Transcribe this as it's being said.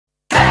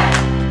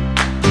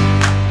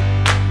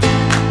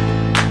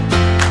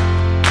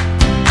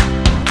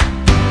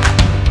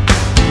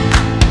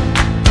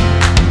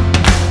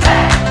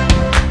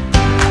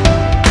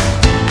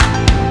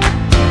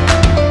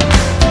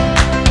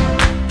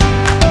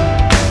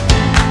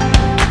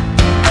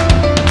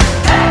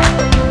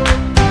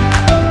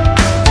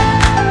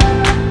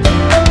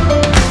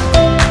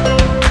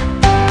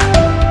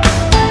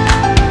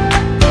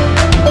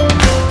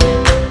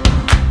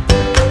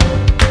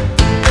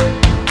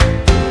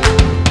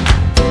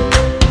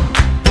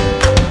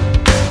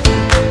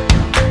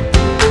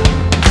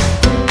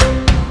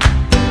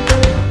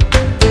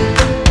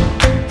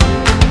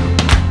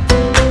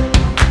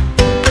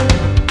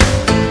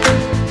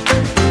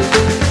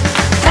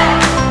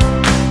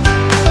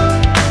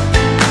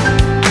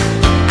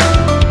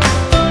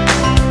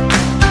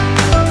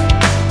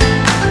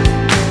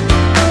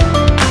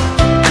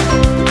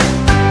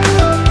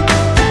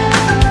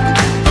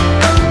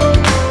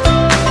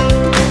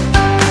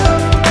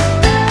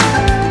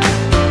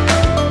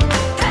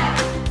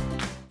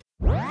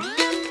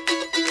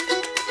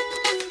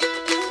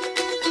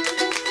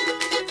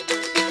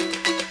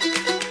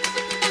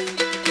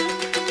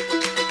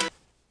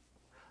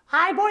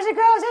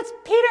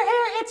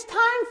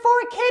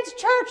for Kids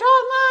Church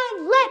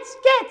Online. Let's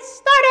get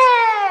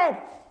started!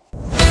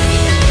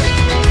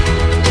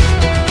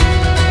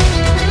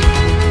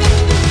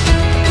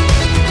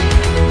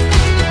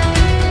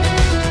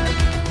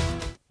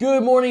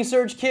 Good morning,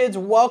 Surge Kids.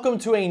 Welcome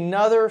to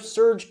another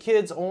Surge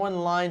Kids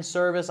online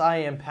service. I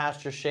am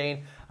Pastor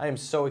Shane. I am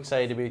so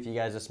excited to be with you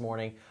guys this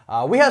morning.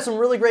 We have some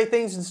really great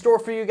things in store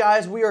for you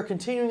guys. We are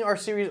continuing our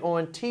series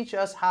on Teach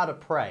Us How to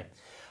Pray.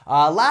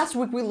 Last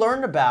week we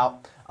learned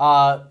about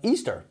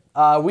Easter.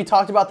 We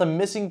talked about the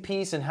missing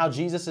piece and how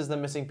Jesus is the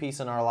missing piece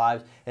in our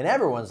lives, in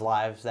everyone's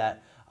lives,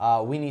 that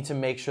we need to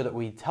make sure that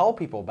we tell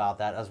people about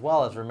that as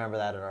well as remember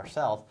that in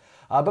ourselves.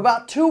 But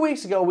about 2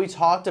 weeks ago we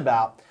talked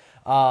about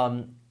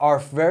our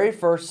very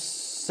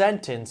first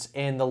sentence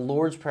in the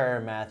Lord's Prayer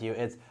in Matthew.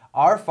 It's,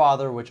 "Our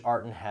Father which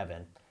art in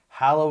heaven,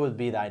 hallowed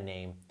be thy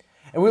name."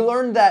 And we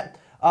learned that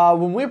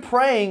when we're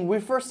praying, we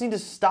first need to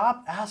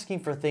stop asking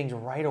for things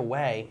right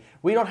away.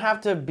 We don't have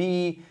to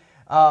be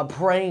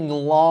praying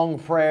long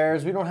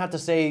prayers. We don't have to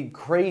say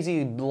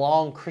crazy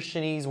long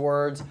Christianese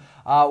words.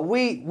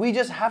 We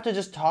just have to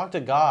just talk to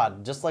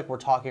God, just like we're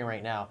talking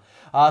right now.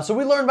 So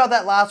we learned about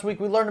that last week.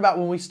 We learned about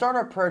when we start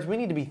our prayers, we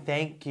need to be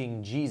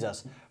thanking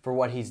Jesus for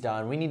what He's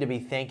done. We need to be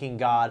thanking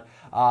God.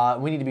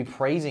 We need to be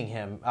praising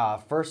Him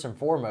first and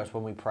foremost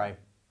when we pray.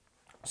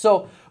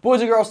 So,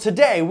 boys and girls,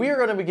 today we are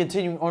going to be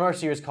continuing on our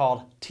series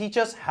called Teach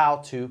Us How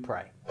to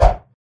Pray.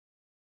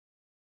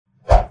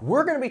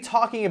 We're going to be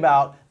talking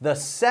about the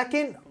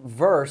second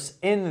verse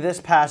in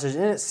this passage,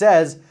 and it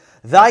says,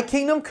 "Thy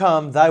kingdom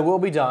come, thy will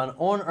be done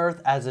on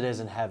earth as it is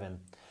in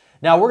heaven."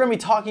 Now, we're going to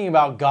be talking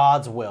about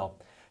God's will.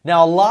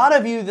 Now, a lot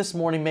of you this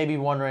morning may be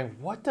wondering,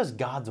 what does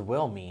God's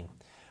will mean?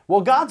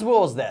 Well, God's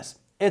will is this.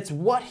 It's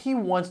what He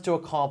wants to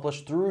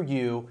accomplish through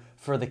you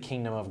for the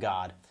kingdom of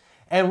God.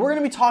 And we're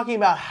going to be talking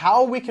about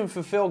how we can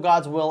fulfill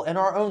God's will in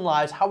our own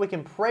lives, how we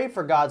can pray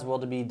for God's will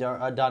to be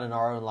done in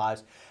our own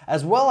lives,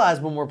 as well as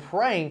when we're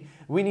praying,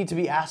 we need to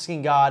be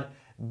asking God,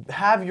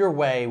 have your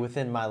way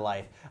within my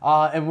life.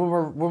 And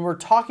when we're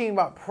talking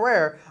about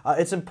prayer,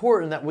 it's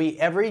important that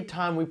every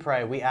time we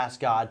pray, we ask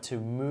God to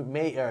move,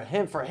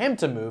 for Him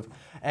to move,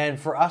 and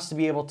for us to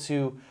be able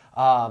to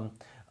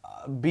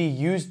be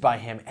used by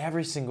Him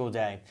every single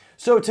day.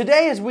 So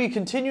today, as we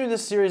continue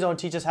this series on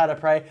Teach Us How to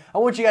Pray, I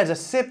want you guys to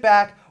sit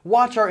back,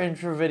 watch our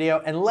intro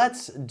video, and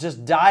let's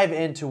just dive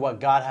into what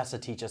God has to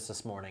teach us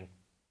this morning.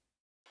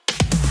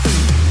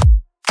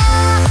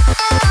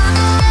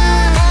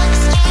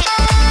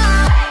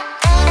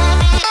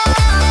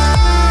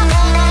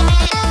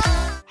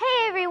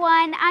 Hey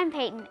everyone, I'm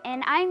Peyton,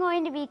 and I'm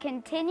going to be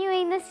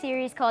continuing the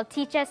series called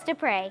Teach Us to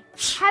Pray.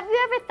 Have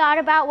you ever thought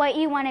about what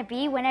you want to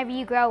be whenever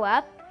you grow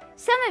up?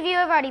 Some of you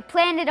have already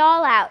planned it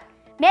all out.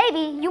 Maybe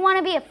you want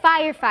to be a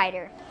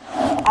firefighter.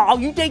 Oh,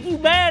 you think you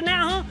bad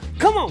now, huh?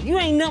 Come on, you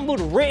ain't nothing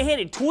but a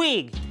red-headed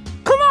twig.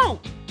 Come on,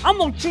 I'm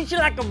gonna treat you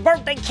like a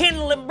birthday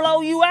candle and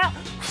blow you out.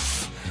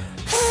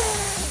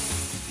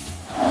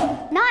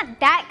 Not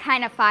that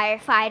kind of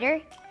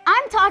firefighter.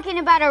 I'm talking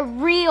about a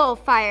real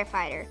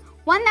firefighter,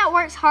 one that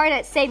works hard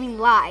at saving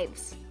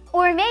lives.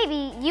 Or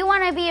maybe you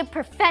want to be a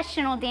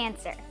professional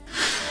dancer.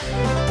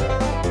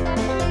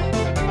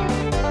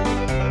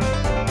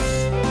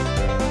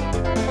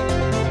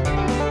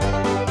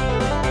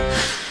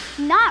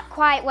 Not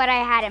quite what I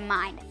had in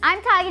mind.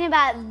 I'm talking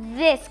about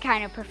this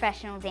kind of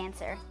professional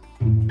dancer.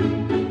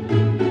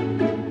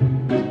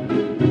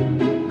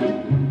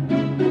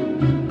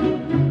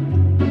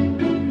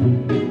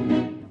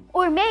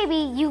 Or maybe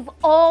you've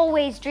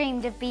always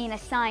dreamed of being a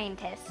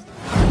scientist.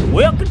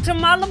 Welcome to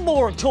my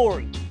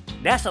laboratory.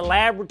 That's a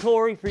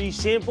laboratory for you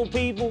simple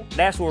people.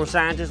 That's where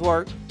scientists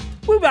work.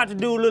 We're about to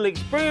do a little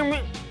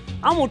experiment.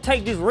 I'm gonna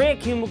take this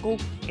red chemical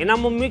and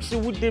I'm gonna mix it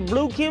with the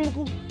blue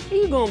chemical.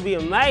 You're gonna be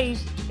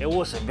amazed at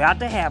what's about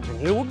to happen.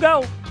 Here we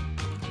go.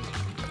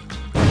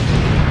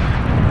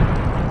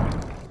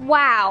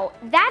 Wow,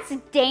 that's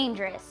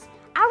dangerous.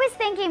 I was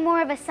thinking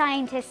more of a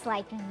scientist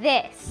like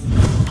this.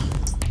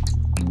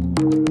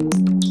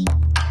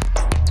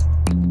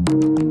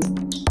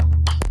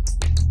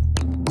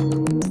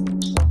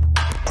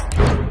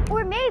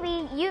 Or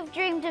maybe you've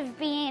dreamed of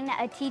being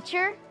a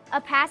teacher,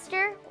 a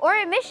pastor, or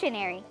a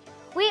missionary.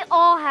 We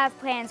all have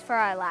plans for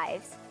our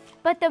lives.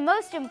 But the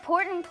most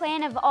important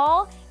plan of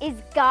all is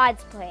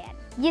God's plan.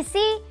 You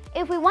see,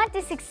 if we want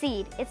to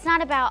succeed, it's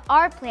not about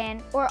our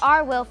plan or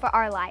our will for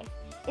our life.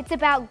 It's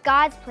about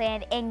God's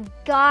plan and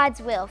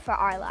God's will for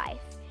our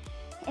life.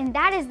 And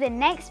that is the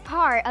next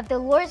part of the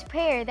Lord's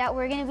Prayer that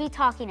we're going to be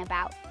talking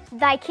about.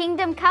 Thy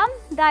kingdom come,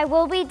 thy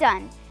will be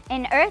done,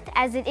 in earth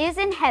as it is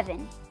in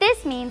heaven.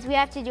 This means we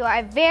have to do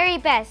our very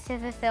best to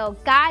fulfill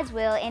God's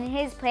will and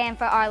His plan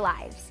for our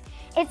lives.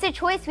 It's a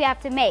choice we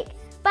have to make,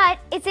 but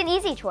it's an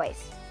easy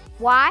choice.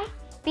 Why?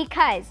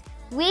 Because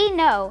we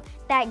know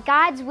that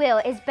God's will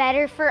is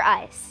better for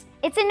us.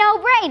 It's a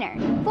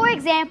no-brainer. For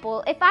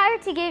example, if I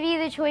were to give you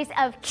the choice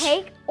of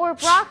cake or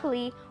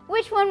broccoli,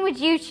 which one would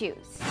you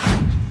choose?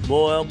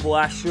 Boy, oh boy,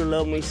 I sure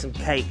love me some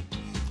cake.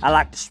 I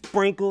like the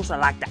sprinkles, I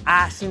like the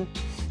icing,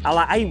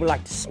 I even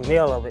like the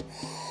smell of it.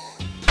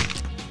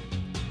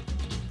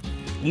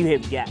 You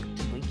have got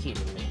to be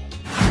kidding me.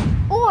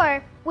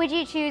 Or would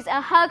you choose a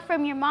hug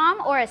from your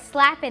mom or a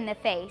slap in the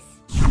face?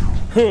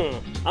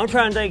 I'm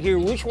trying to think here,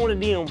 which one of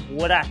them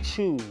would I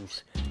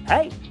choose?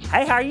 Hey,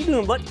 how you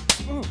doing, bud?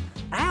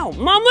 Ow,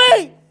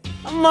 mommy!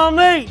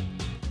 Mommy!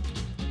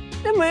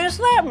 That man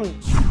slapped me.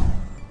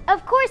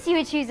 Of course you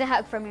would choose a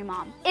hug from your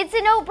mom. It's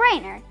a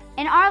no-brainer.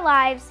 In our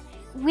lives,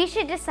 we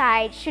should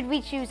decide, should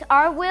we choose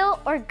our will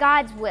or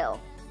God's will?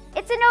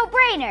 It's a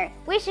no-brainer.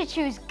 We should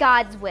choose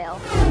God's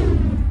will.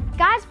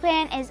 God's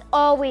plan is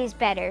always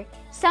better.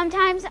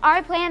 Sometimes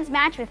our plans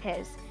match with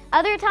His.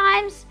 Other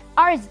times,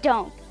 ours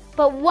don't.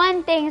 But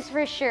one thing's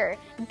for sure,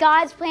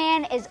 God's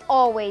plan is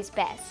always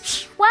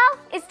best. Well,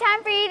 it's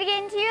time for you to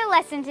get into your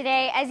lesson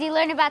today as you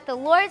learn about the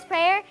Lord's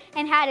Prayer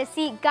and how to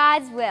seek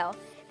God's will.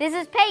 This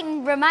is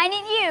Peyton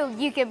reminding you,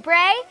 you can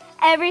pray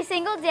every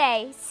single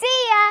day. See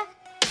ya!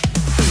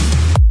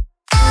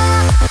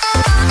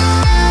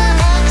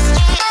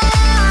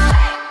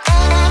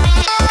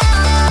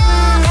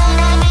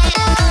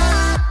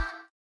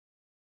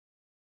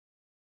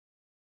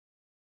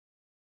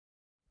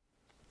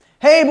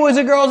 Hey boys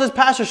and girls, it's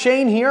Pastor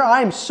Shane here.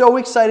 I am so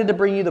excited to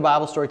bring you the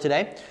Bible story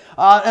today.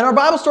 And our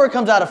Bible story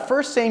comes out of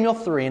 1 Samuel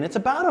 3, and it's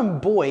about a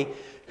boy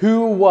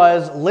who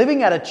was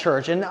living at a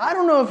church. And I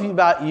don't know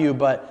about you,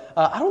 but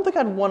I don't think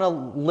I'd want to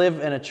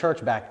live in a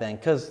church back then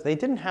because they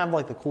didn't have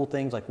like the cool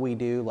things like we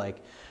do, like,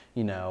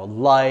 you know,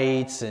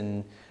 lights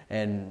and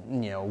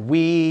you know,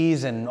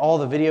 Wii's and all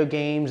the video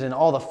games and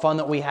all the fun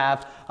that we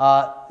have.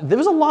 There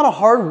was a lot of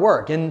hard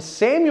work, and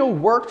Samuel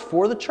worked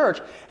for the church,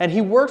 and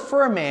he worked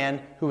for a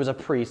man who was a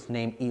priest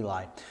named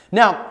Eli.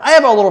 Now, I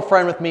have a little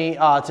friend with me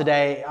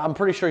today. I'm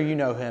pretty sure you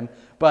know him,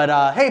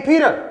 but hey,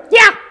 Peter.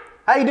 Yeah.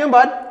 How you doing,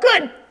 bud?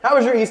 Good. How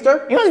was your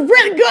Easter? It was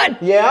really good.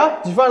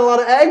 Yeah? Did you find a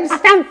lot of eggs? I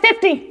found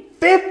 50.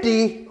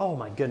 50? Oh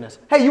my goodness.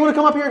 Hey, you want to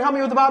come up here and help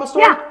me with the Bible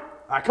story? Yeah.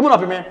 All right, come on up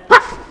here, man.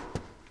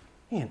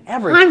 Man,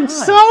 every I'm time.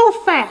 so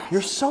fast.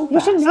 You're so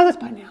fast. You should know this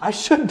by now. I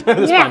should know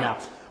this Yeah. by now.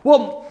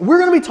 Well, we're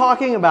going to be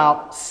talking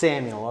about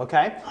Samuel,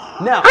 okay?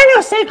 Now, I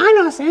know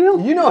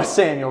Samuel. you know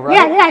Samuel, right?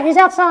 Yeah, he's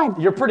outside.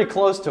 You're pretty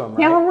close to him,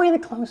 right? Yeah, we're really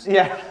close.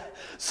 Yeah.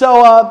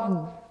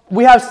 So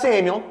we have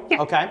Samuel,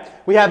 Yeah. okay?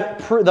 We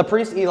have the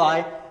priest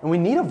Eli, and we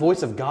need a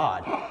voice of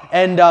God.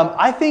 And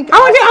I think I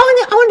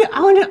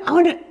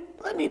want to.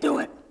 Let me do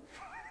it.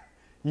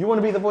 you want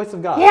to be the voice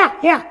of God.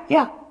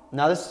 Yeah.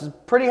 Now this is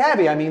pretty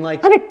heavy. I mean,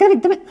 like. Let me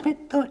do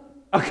it.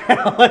 Okay,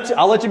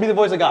 I'll let you be the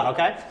voice of God,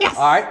 okay? Yes.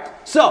 All right.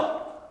 So,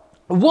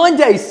 one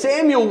day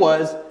Samuel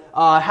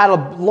had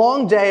a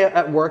long day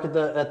at work at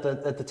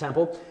the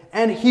temple,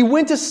 and he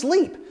went to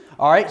sleep.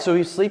 All right. So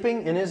he's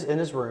sleeping in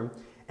his room,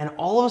 and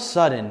all of a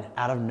sudden,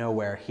 out of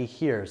nowhere, he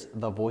hears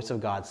the voice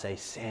of God say,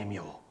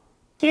 "Samuel,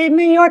 Give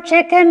me your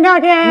chicken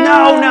nuggets.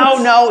 No.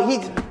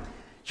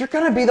 You're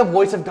gonna be the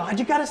voice of God.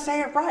 You gotta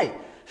say it right.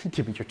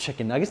 Give me your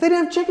chicken nuggets. They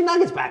didn't have chicken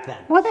nuggets back then.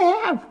 What they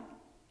have?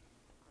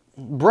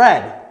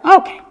 Bread.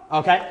 Okay.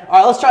 Okay, all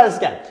right, let's try this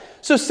again.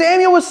 So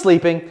Samuel was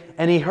sleeping,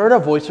 and he heard a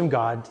voice from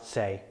God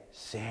say,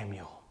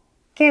 "Samuel."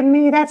 Give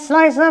me that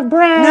slice of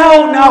bread.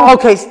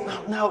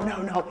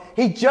 No.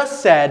 He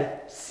just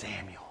said,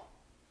 "Samuel."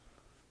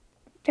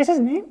 Just his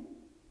name?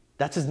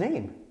 That's his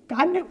name.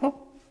 God knew.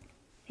 Well,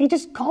 he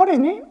just called his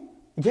name?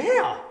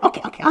 Yeah.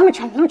 Okay, I'm gonna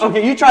try.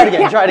 Okay, you try it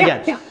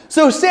again, Yeah.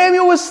 So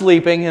Samuel was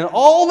sleeping, and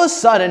all of a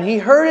sudden, he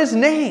heard his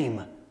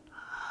name.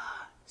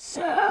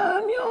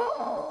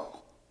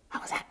 Samuel.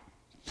 How was that?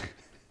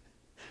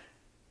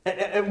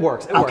 It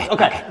works.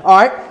 Okay. All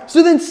right.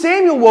 So then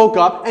Samuel woke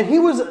up, and he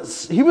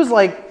was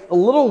like a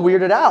little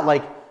weirded out,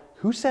 like,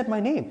 who said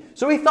my name?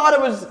 So he thought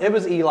it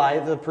was Eli,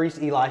 the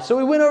priest Eli. So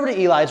he went over to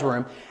Eli's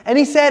room, and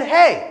he said,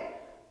 "Hey,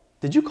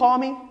 did you call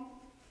me?"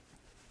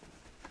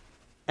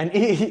 And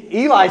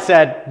Eli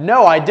said,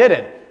 "No, I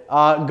didn't.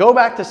 Go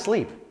back to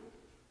sleep."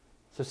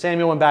 So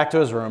Samuel went back to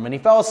his room, and he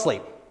fell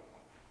asleep.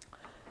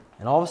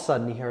 And all of a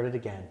sudden, he heard it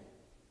again.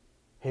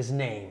 His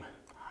name.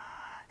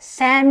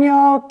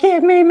 Samuel,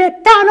 give me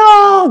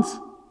McDonald's!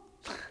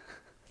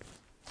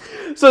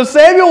 So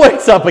Samuel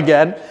wakes up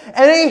again,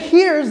 and he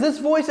hears this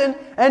voice,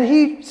 and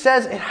he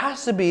says, it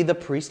has to be the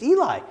priest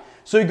Eli.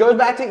 So he goes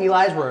back to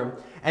Eli's room,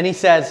 and he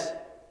says,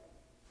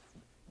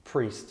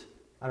 priest.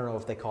 I don't know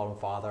if they called him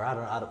father.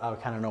 I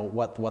kind of know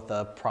what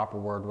the proper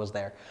word was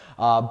there.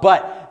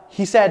 But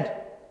he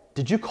said,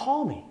 "Did you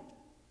call me?"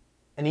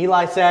 And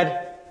Eli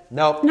said,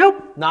 "Nope.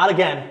 Not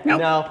again.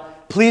 Nope. No.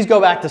 Please go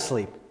back to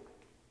sleep."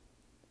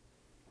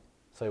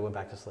 So he went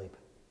back to sleep.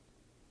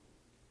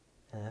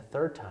 And a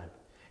third time,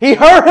 he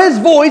heard his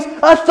voice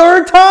a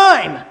third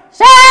time.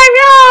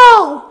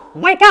 Samuel!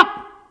 Wake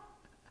up!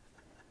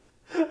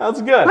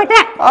 That's good. Like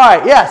that. All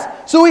right, yes.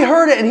 So he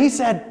heard it, and he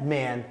said,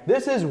 "Man,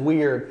 this is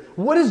weird.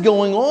 What is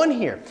going on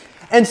here?"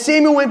 And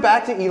Samuel went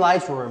back to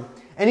Eli's room,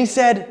 and he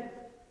said,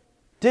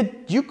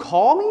 "Did you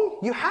call me?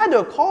 You had to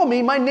have called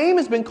me. My name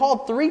has been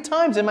called 3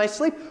 times in my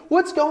sleep.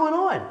 What's going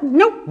on?"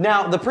 Nope.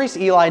 Now, the priest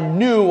Eli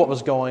knew what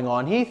was going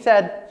on. He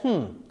said,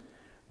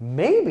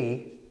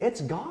 maybe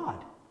it's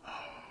God.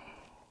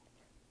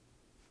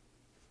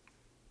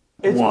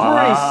 It's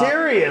pretty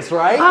serious,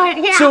 right?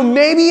 Yeah. So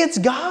maybe it's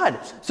God.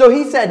 So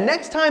he said,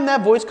 next time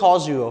that voice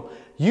calls you,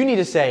 you need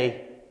to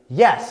say,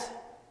 yes,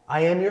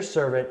 I am your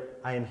servant,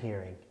 I am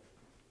hearing.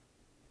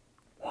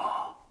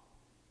 Whoa.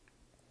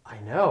 I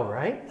know,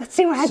 right? Let's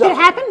see what did it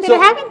happen? Did it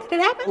happen? Did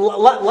it happen?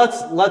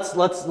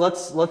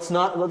 Let's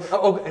not.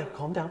 Okay,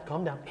 calm down,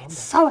 calm down.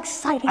 So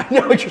exciting. I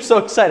know, you're so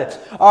excited.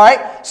 All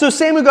right, so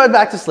Samuel goes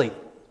back to sleep.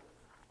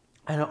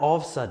 And all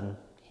of a sudden,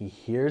 he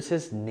hears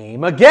his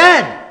name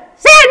again.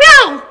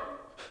 Samuel!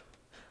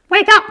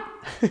 Wake up!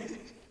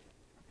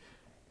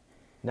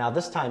 Now,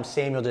 this time,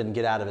 Samuel didn't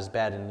get out of his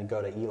bed and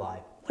go to Eli.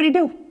 What did he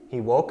do? He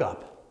woke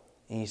up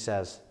and he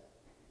says,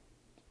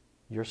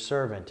 your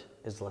servant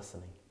is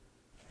listening.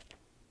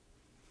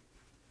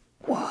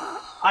 Whoa.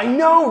 I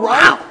know,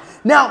 right? Wow.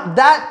 Now,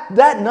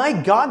 that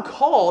night, God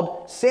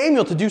called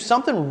Samuel to do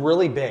something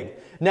really big.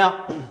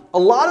 Now, a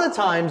lot of the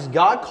times,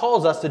 God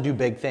calls us to do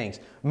big things.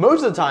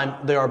 Most of the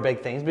time, they are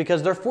big things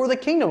because they're for the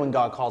kingdom when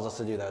God calls us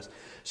to do those.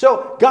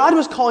 So, God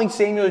was calling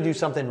Samuel to do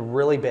something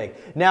really big.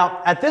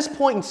 Now, at this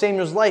point in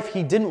Samuel's life,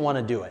 he didn't want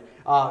to do it.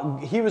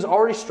 He was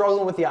already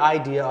struggling with the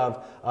idea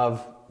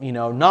of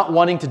not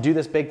wanting to do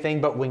this big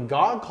thing, but when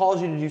God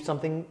calls you to do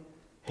something,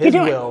 His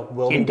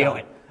will be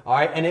done. All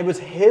right, and it was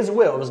His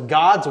will, it was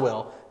God's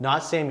will,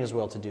 not Samuel's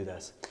will to do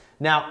this.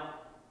 Now,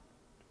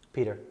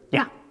 Peter.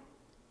 Yeah.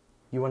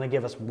 You want to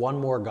give us one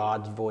more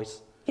God's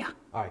voice? Yeah.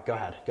 All right, go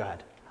ahead, go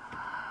ahead.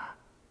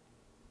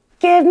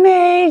 Give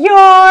me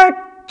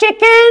your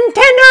chicken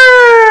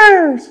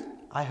tenders!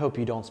 I hope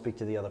you don't speak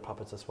to the other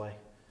puppets this way.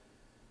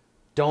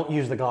 Don't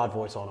use the God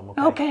voice on them,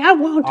 okay? Okay, I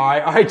won't. All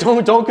right,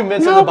 don't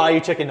convince them to buy you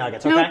chicken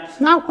nuggets, okay?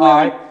 No. All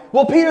right.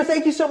 Well, Peter,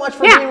 thank you so much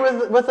for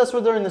being with us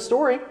during the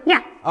story.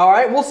 Yeah. All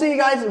right, we'll see you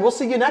guys. We'll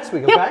see you next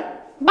week, okay?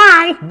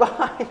 Bye.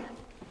 Bye.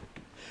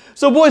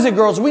 So, boys and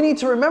girls, we need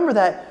to remember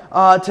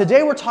that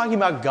today we're talking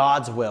about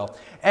God's will.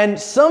 And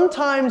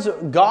sometimes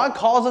God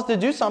calls us to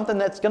do something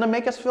that's going to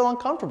make us feel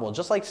uncomfortable,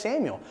 just like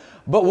Samuel.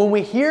 But when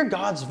we hear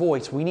God's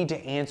voice, we need to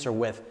answer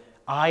with,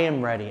 I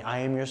am ready. I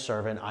am your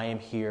servant. I am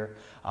here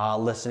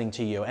listening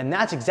to you. And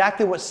that's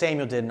exactly what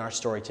Samuel did in our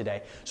story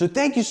today. So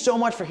thank you so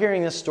much for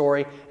hearing this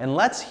story. And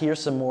let's hear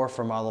some more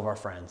from all of our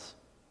friends.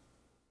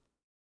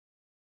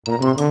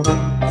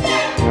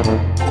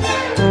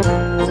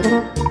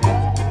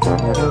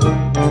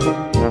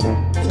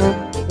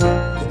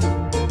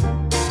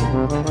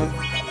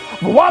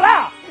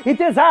 Voila! It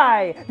is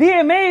I, the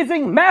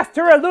amazing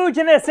master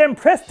illusionist and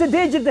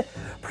prestidigit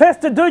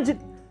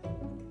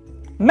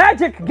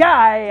magic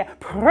guy,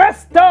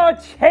 Presto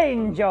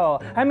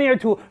Changeo. I'm here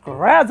to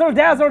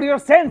razzle-dazzle your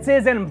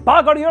senses and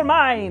boggle your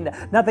mind.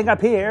 Nothing up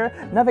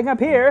here, nothing up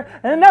here,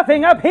 and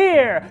nothing up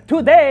here.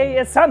 Today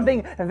is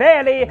something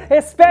very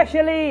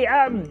especially,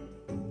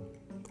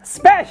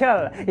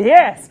 special.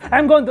 Yes,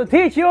 I'm going to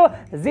teach you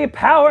the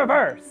power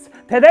verse.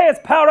 Today's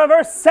power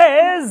verse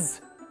says,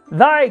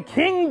 Thy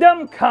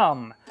kingdom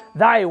come,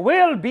 thy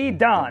will be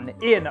done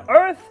in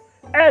earth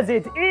as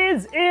it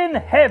is in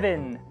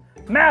heaven.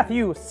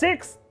 Matthew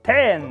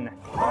 6:10.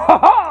 Ha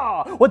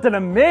ha! What an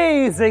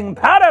amazing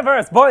power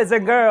verse, boys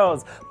and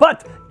girls.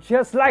 But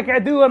just like I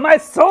do in my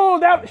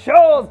sold out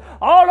shows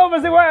all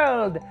over the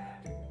world,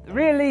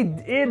 really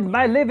in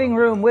my living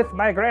room with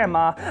my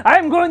grandma,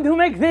 I'm going to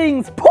make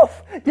things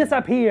poof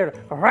disappear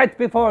right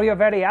before your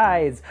very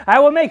eyes. I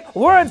will make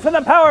words from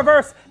the power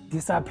verse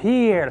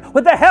disappear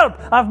with the help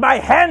of my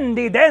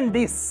handy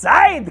dandy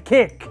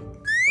sidekick.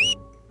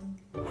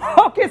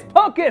 Hocus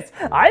Pocus,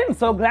 I'm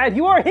so glad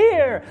you are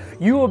here.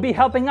 You will be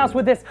helping us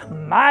with this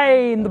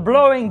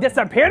mind-blowing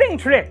disappearing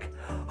trick.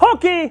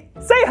 Hokey,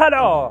 say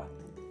hello.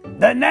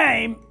 The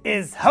name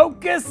is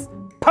Hocus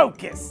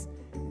Pocus.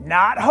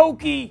 Not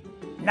hokey,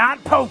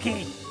 not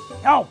pokey.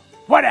 Oh,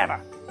 whatever.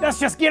 Let's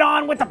just get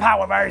on with the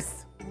power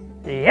verse.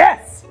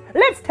 Yes,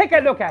 let's take a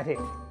look at it.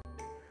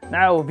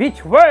 Now,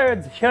 which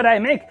words should I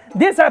make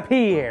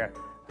disappear?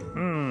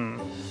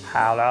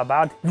 How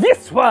about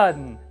this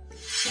one?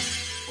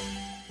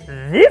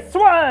 This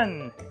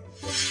one!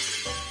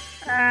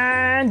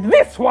 And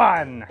this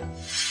one!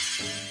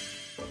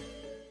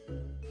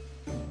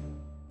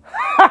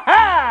 Ha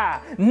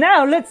ha!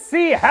 Now let's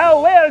see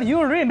how well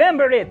you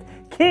remember it.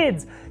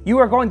 Kids, you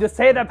are going to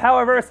say the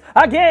power verse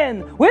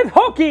again with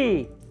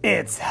Hokey.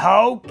 It's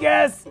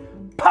Hocus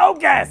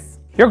Pocus.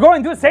 You're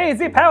going to say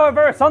the power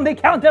verse on the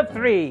count of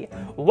 3.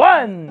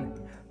 1,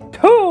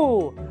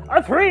 2,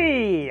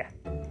 3.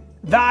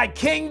 Thy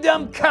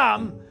kingdom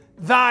come,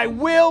 thy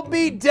will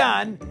be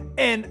done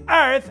in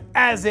earth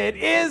as it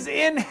is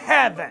in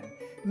heaven.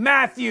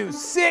 Matthew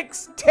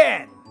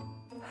 6:10.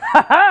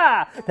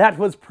 Ha! That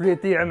was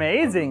pretty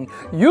amazing.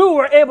 You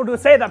were able to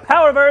say the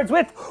power words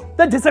with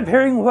the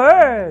disappearing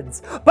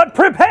words. But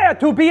prepare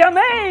to be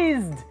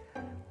amazed.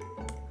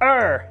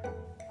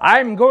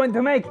 I'm going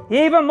to make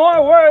even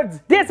more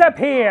words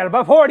disappear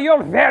before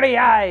your very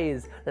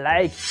eyes.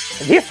 Like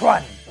this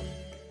one.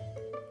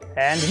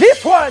 And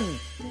this one.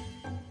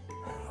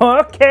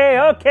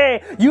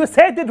 Okay. You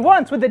said it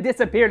once with the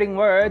disappearing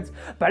words,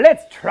 but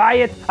let's try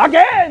it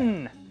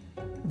again.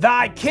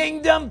 Thy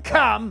kingdom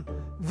come,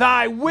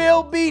 thy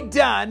will be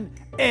done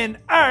in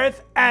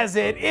earth as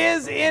it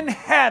is in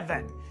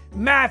heaven.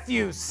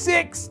 Matthew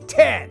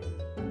 6:10.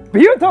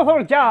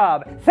 Beautiful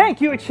job. Thank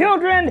you,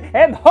 children,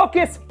 and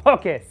hocus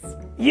pocus.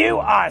 You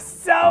are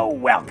so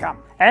welcome.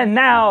 And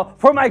now,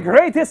 for my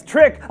greatest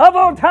trick of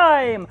all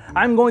time,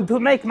 I'm going to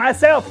make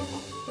myself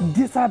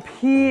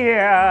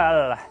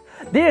disappear.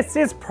 This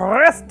is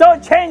Presto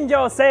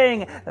Changio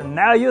saying,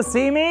 now you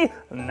see me,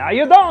 now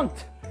you don't.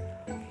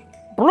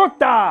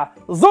 Brutta,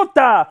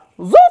 zutta,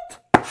 zut!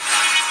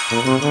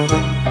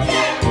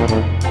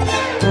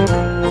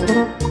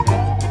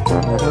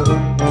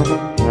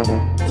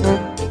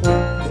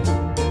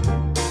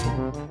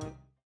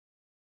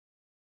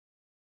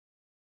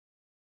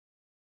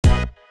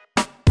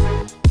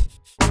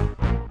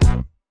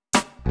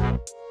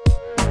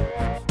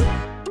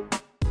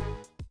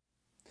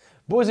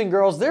 Boys and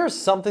girls, there's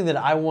something that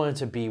I wanted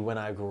to be when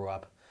I grew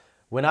up.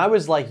 When I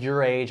was like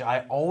your age,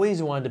 I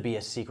always wanted to be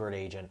a secret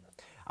agent.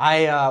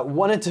 I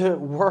wanted to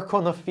work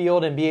on the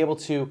field and be able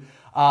to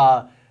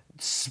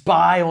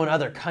spy on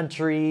other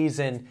countries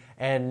and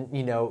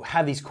you know,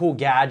 have these cool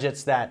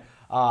gadgets that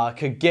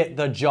could get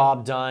the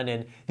job done.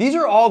 And these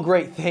are all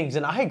great things,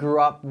 and I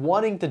grew up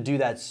wanting to do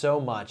that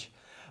so much.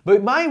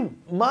 But my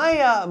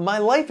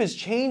life has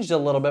changed a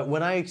little bit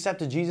when I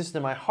accepted Jesus into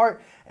my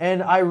heart,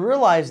 and I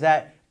realized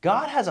that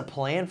God has a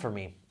plan for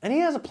me, and He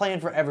has a plan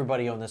for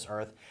everybody on this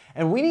earth.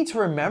 And we need to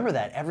remember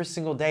that every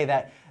single day,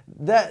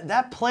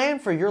 that plan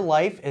for your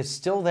life is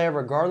still there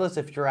regardless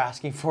if you're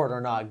asking for it or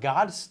not.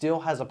 God still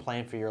has a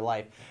plan for your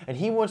life, and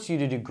He wants you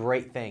to do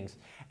great things.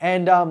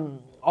 And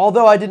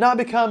although I did not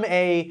become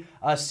a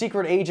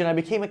secret agent, I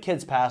became a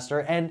kids pastor,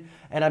 and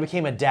I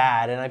became a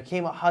dad, and I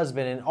became a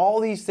husband, and all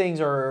these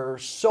things are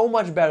so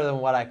much better than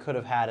what I could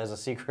have had as a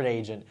secret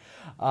agent.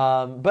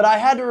 But I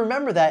had to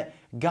remember that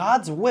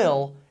God's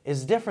will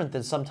is different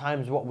than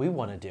sometimes what we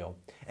want to do.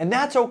 And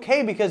that's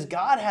okay, because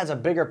God has a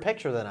bigger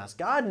picture than us.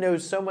 God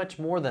knows so much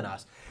more than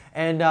us.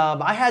 And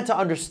I had to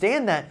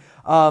understand that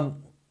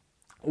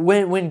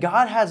when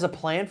God has a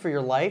plan for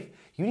your life,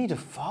 you need to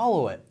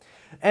follow it.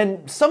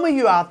 And some of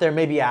you out there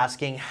may be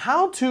asking,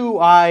 how do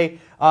I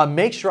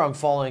make sure I'm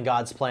following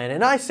God's plan?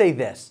 And I say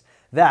this,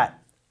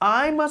 that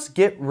I must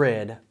get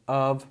rid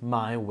of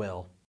my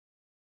will.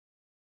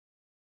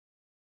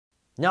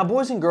 Now,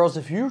 boys and girls,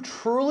 if you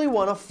truly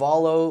want to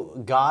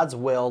follow God's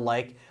will,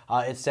 like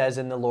it says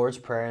in the Lord's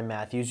Prayer in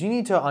Matthews, you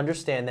need to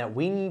understand that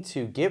we need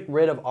to get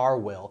rid of our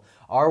will,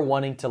 our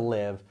wanting to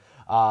live,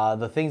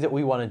 the things that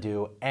we want to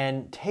do,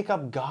 and take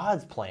up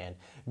God's plan,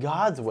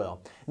 God's will.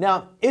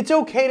 Now, it's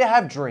okay to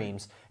have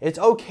dreams. It's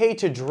okay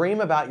to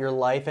dream about your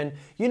life. And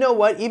you know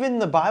what? Even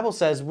the Bible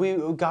says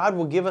God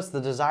will give us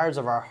the desires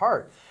of our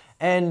heart.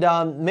 And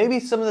maybe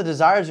some of the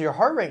desires of your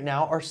heart right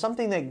now are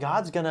something that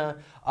God's going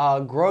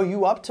to grow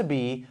you up to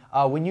be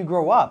when you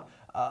grow up.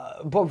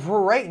 But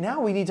for right now,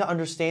 we need to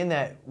understand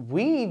that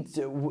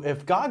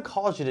if God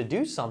calls you to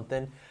do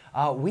something,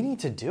 we need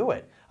to do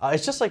it.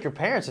 It's just like your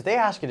parents. If they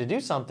ask you to do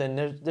something,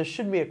 there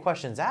shouldn't be a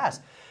questions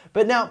asked.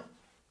 But now,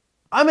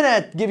 I'm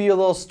going to give you a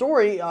little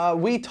story.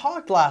 We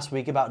talked last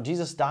week about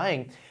Jesus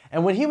dying.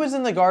 And when He was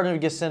in the Garden of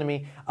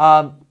Gethsemane,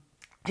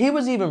 He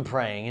was even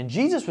praying. And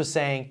Jesus was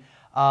saying,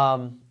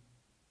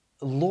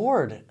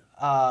 Lord,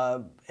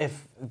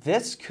 if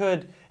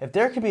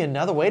there could be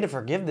another way to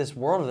forgive this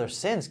world of their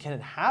sins, can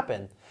it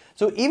happen?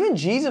 So even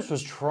Jesus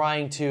was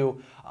trying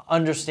to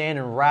understand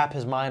and wrap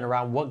His mind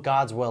around what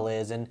God's will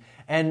is.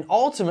 And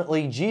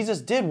ultimately,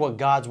 Jesus did what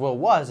God's will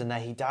was, and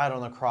that He died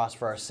on the cross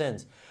for our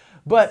sins.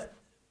 But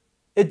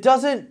it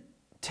doesn't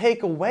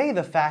take away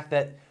the fact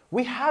that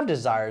we have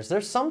desires.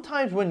 There's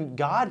sometimes when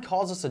God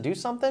calls us to do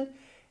something,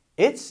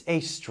 it's a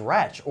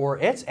stretch, or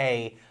it's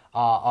a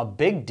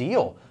big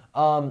deal.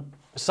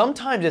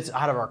 Sometimes it's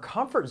out of our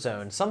comfort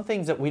zone, some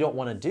things that we don't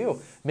want to do.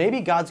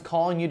 Maybe God's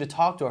calling you to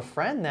talk to a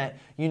friend that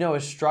you know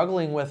is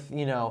struggling with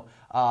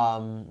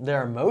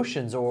their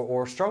emotions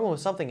or struggling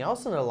with something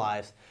else in their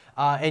lives.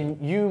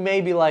 And you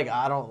may be like,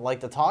 I don't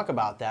like to talk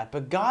about that.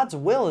 But God's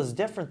will is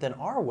different than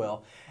our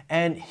will.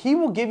 And He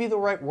will give you the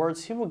right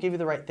words. He will give you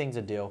the right things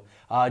to do.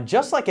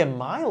 Just like in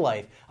my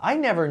life, I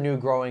never knew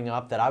growing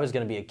up that I was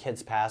going to be a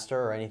kids pastor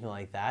or anything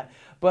like that.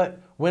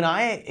 But when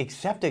I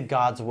accepted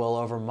God's will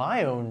over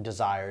my own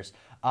desires,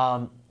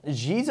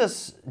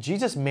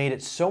 Jesus made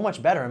it so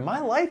much better. And my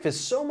life is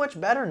so much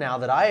better now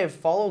that I have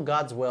followed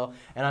God's will,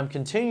 and I'm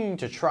continuing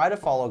to try to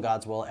follow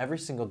God's will every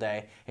single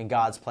day and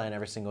God's plan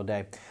every single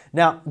day.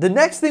 Now, the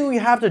next thing we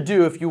have to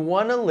do if you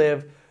want to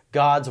live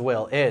God's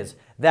will is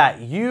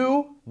that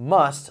you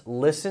must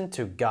listen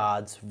to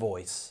God's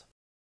voice.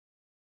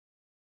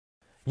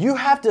 You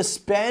have to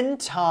spend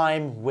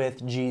time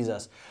with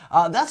Jesus.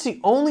 That's the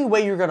only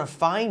way you're going to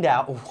find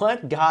out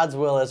what God's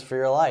will is for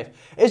your life.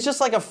 It's just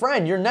like a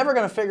friend. You're never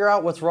going to figure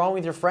out what's wrong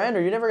with your friend,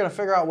 or you're never going to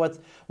figure out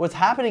what's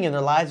happening in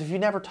their lives if you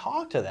never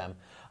talk to them.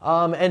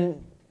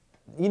 And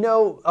you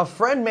know, a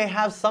friend may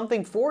have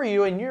something for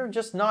you and you're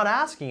just not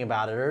asking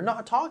about it or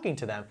not talking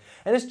to them.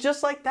 And it's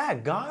just like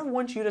that. God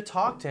wants you to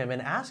talk to him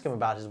and ask him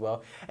about his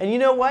will. And you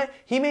know what?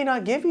 He may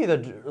not give you a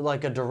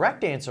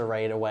direct answer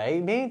right away.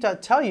 He may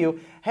not tell you,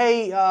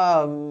 hey,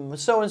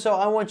 so-and-so,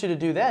 I want you to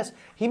do this.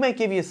 He might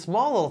give you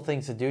small little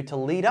things to do to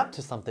lead up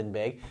to something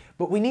big.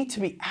 But we need to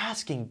be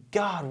asking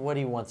God what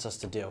he wants us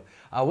to do.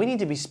 We need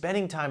to be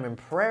spending time in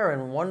prayer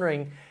and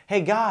wondering,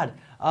 hey, God,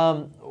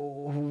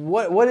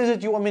 what is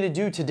it you want me to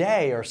do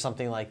today, or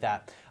something like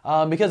that.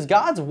 Because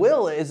God's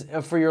will is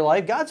for your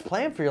life, God's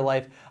plan for your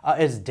life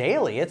is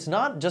daily. It's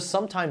not just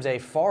sometimes a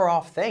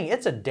far-off thing.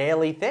 It's a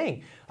daily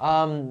thing.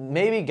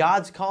 Maybe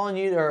God's calling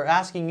you or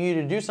asking you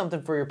to do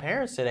something for your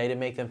parents today to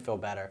make them feel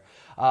better.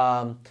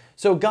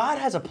 So God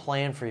has a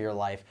plan for your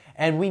life,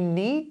 and we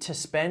need to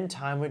spend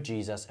time with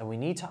Jesus, and we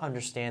need to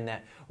understand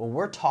that when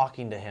we're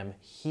talking to him,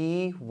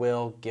 he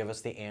will give us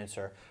the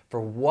answer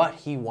for what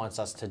he wants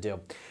us to do.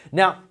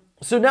 Now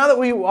that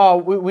we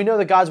know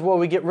that God's will,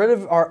 we get rid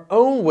of our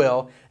own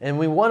will, and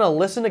we want to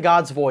listen to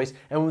God's voice.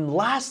 And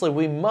lastly,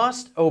 we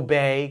must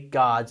obey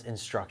God's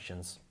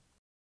instructions.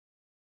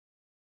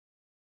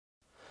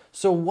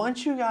 So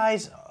once you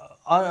guys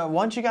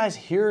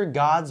hear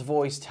God's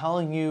voice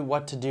telling you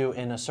what to do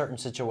in a certain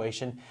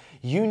situation,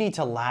 you need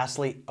to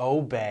lastly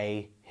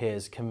obey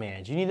his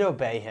commands. You need to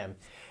obey him.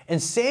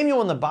 And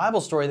Samuel, in the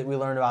Bible story that we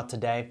learned about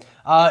today,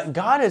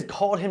 God has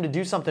called him to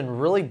do something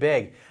really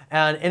big.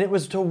 And it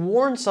was to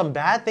warn some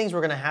bad things were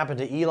going to happen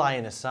to Eli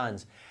and his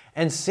sons.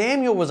 And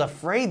Samuel was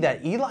afraid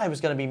that Eli was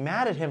going to be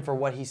mad at him for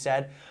what he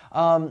said.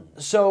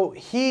 So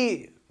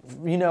he,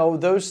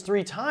 those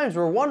 3 times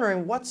we're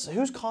wondering,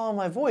 who's calling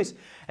my voice?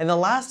 And the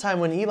last time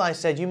when Eli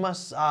said, you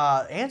must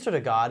answer to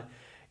God,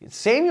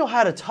 Samuel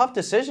had a tough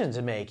decision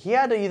to make. He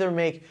had to either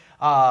make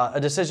a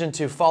decision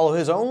to follow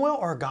his own will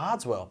or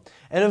God's will.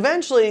 And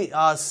eventually,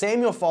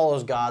 Samuel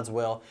follows God's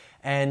will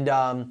and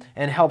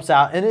helps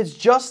out. And it's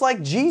just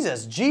like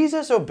Jesus.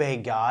 Jesus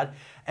obeyed God.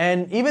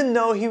 And even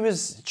though he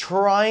was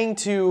trying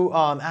to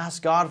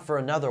ask God for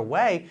another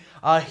way,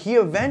 he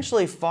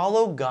eventually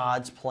followed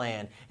God's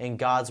plan and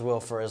God's will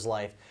for his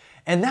life.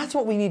 And that's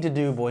what we need to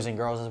do, boys and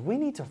girls, is we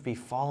need to be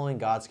following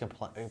God's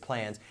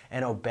plans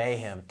and obey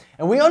him.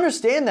 And we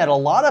understand that a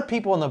lot of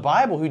people in the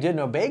Bible who didn't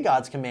obey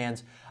God's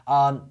commands,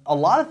 a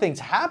lot of things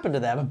happened to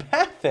them,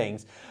 bad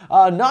things.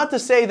 Not to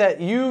say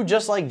that you,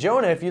 just like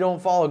Jonah, if you don't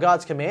follow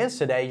God's commands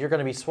today, you're going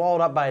to be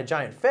swallowed up by a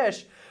giant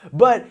fish.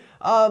 But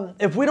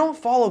if we don't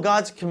follow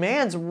God's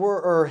commands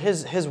or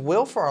his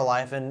will for our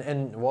life,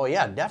 and well,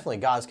 yeah, definitely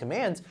God's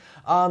commands,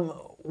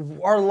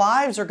 our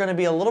lives are going to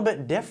be a little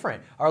bit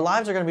different. Our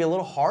lives are going to be a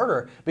little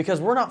harder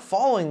because we're not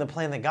following the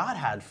plan that God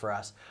had for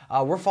us.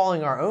 We're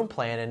following our own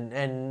plan,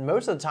 and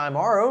most of the time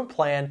our own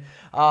plan,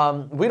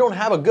 we don't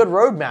have a good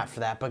roadmap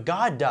for that, but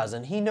God does,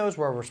 and he knows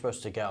where we're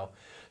supposed to go.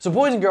 So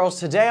boys and girls,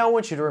 today I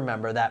want you to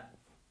remember that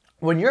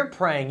when you're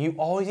praying, you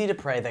always need to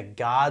pray that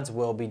God's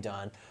will be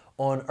done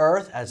on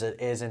earth as it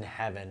is in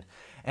heaven.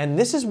 And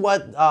this is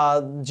what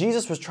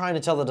Jesus was trying to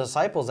tell the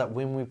disciples, that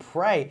when we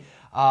pray,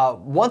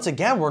 once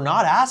again, we're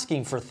not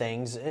asking for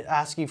things,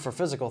 asking for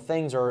physical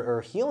things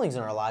or healings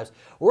in our lives.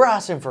 We're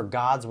asking for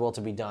God's will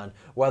to be done.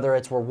 Whether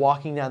it's we're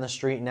walking down the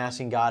street and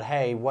asking God,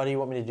 hey, what do you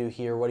want me to do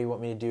here? What do you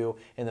want me to do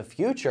in the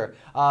future?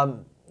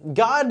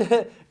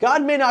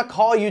 God may not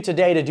call you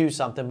today to do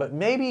something, but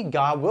maybe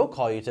God will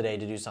call you today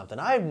to do something.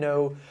 I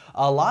know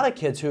a lot of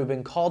kids who have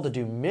been called to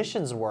do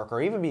missions work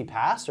or even be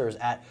pastors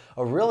at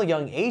a really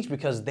young age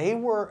because they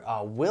were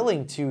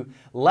willing to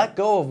let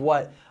go of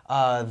what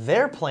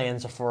their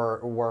plans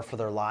were for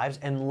their lives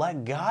and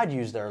let God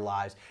use their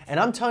lives. And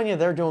I'm telling you,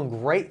 they're doing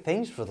great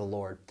things for the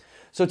Lord.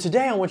 So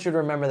today I want you to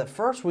remember that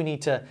first we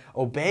need to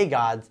obey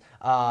God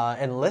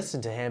and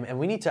listen to him, and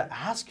we need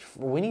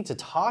to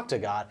talk to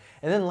God,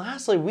 and then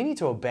lastly we need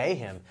to obey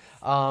him.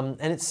 And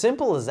it's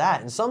simple as that,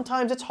 and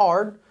sometimes it's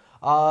hard.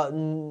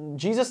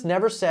 Jesus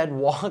never said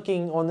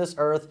walking on this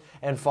earth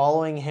and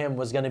following him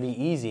was going to be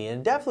easy,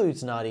 and definitely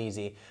it's not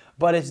easy,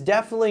 but it's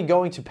definitely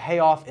going to pay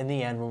off in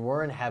the end when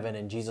we're in heaven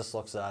and Jesus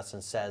looks at us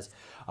and says,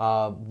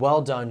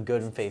 well done,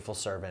 good and faithful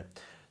servant.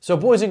 So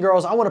boys and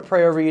girls, I want to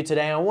pray over you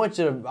today. I'm going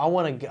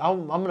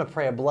to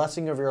pray a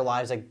blessing over your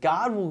lives, that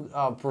God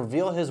will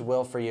reveal his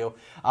will for you,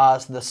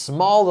 the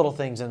small little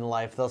things in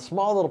life, the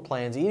small little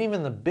plans,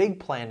 even the big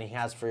plan he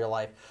has for your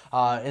life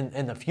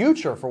in the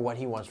future for what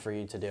he wants for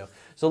you to do.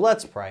 So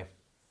let's pray.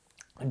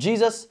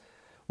 Jesus,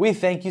 we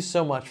thank you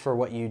so much for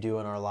what you do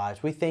in our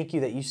lives. We thank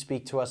you that you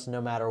speak to us no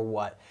matter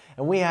what.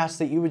 And we ask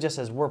that you would just,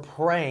 as we're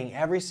praying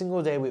every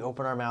single day we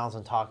open our mouths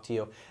and talk to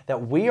you,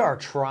 that we are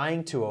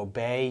trying to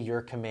obey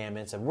your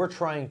commandments and we're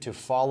trying to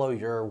follow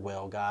your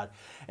will, God.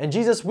 And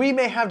Jesus, we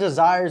may have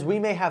desires, we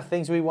may have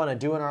things we want to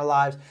do in our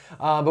lives,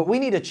 but we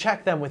need to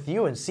check them with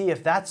you and see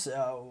if that's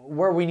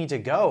where we need to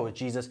go,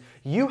 Jesus.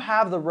 You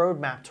have the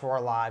roadmap to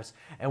our lives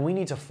and we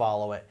need to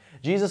follow it.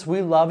 Jesus,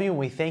 we love you and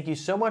we thank you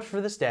so much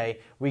for this day.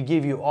 We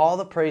give you all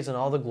the praise and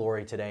all the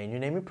glory today. In your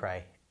name we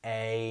pray.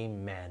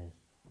 Amen.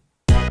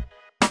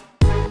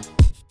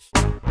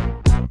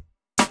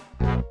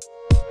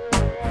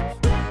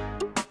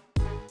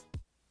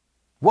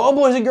 Well,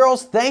 boys and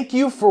girls, thank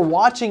you for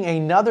watching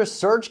another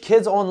Surge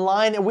Kids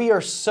Online. We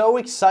are so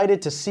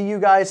excited to see you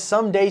guys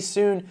someday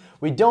soon.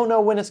 We don't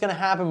know when it's going to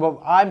happen,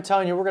 but I'm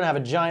telling you, we're going to have a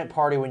giant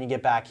party when you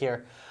get back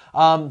here.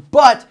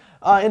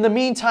 In the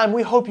meantime,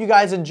 we hope you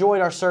guys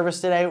enjoyed our service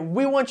today.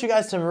 We want you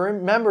guys to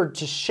remember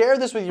to share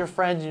this with your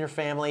friends and your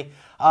family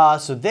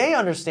so they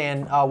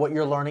understand what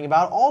you're learning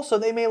about. Also,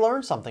 they may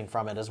learn something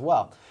from it as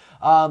well.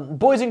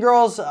 Boys and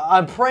girls,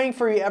 I'm praying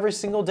for you every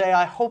single day.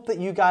 I hope that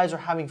you guys are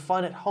having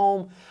fun at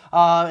home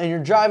and you're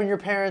driving your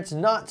parents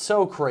not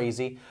so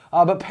crazy.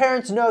 But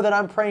parents, know that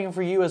I'm praying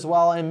for you as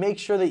well, and make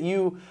sure that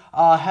you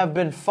have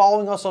been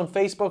following us on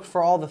Facebook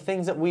for all the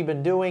things that we've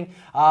been doing.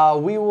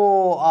 We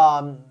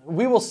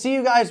will see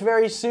you guys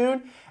very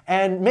soon,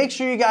 and make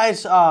sure you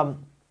guys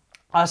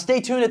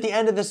stay tuned at the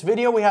end of this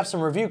video. We have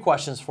some review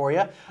questions for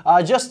you,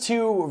 just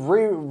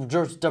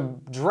to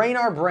drain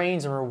our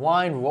brains and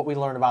rewind what we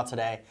learned about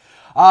today.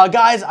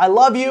 Guys, I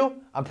love you.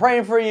 I'm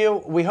praying for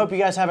you. We hope you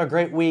guys have a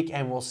great week,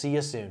 and we'll see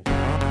you soon.